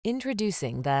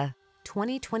Introducing the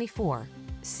 2024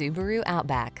 Subaru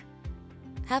Outback.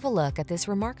 Have a look at this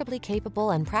remarkably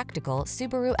capable and practical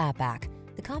Subaru Outback,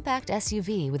 the compact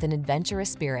SUV with an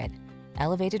adventurous spirit.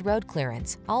 Elevated road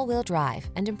clearance, all-wheel drive,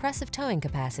 and impressive towing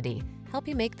capacity help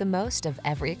you make the most of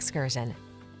every excursion.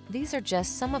 These are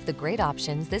just some of the great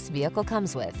options this vehicle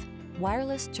comes with: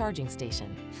 wireless charging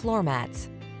station, floor mats.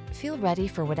 Feel ready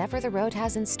for whatever the road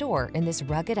has in store in this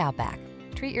rugged Outback.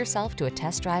 Treat yourself to a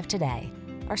test drive today.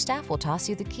 Our staff will toss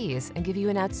you the keys and give you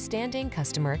an outstanding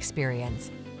customer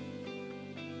experience.